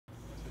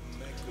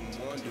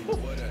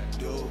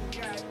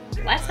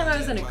Last time I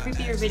was in a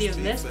creepier video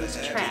than this was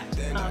Trap.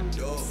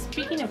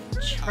 Speaking of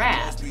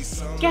Trap,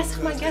 guess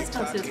who my guest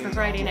host is for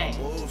Friday night?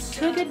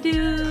 Tugga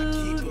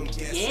Dude!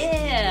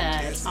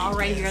 Yeah! It's all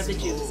right here on The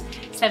Juice.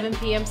 7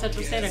 p.m.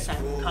 Central Standard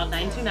Time. Call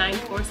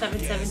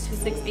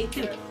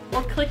 929-477-2682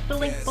 or click the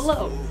link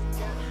below.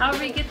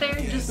 However you get there,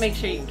 just make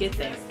sure you get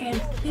there.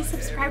 And please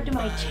subscribe to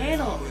my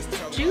channel.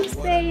 Juice,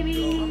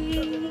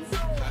 baby!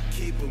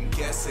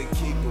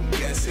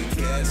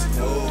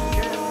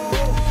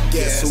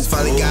 Guess who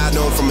finally got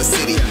known from a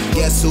city?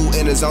 Guess who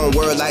in his own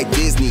world like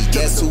Disney?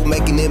 Guess who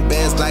making them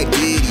bands like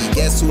Diddy?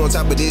 Guess who on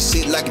top of this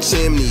shit like a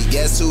chimney?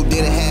 Guess who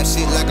didn't have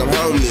shit like I'm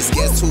homeless?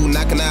 Guess who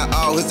knocking out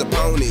all his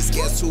opponents?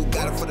 Guess who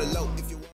got it for the low?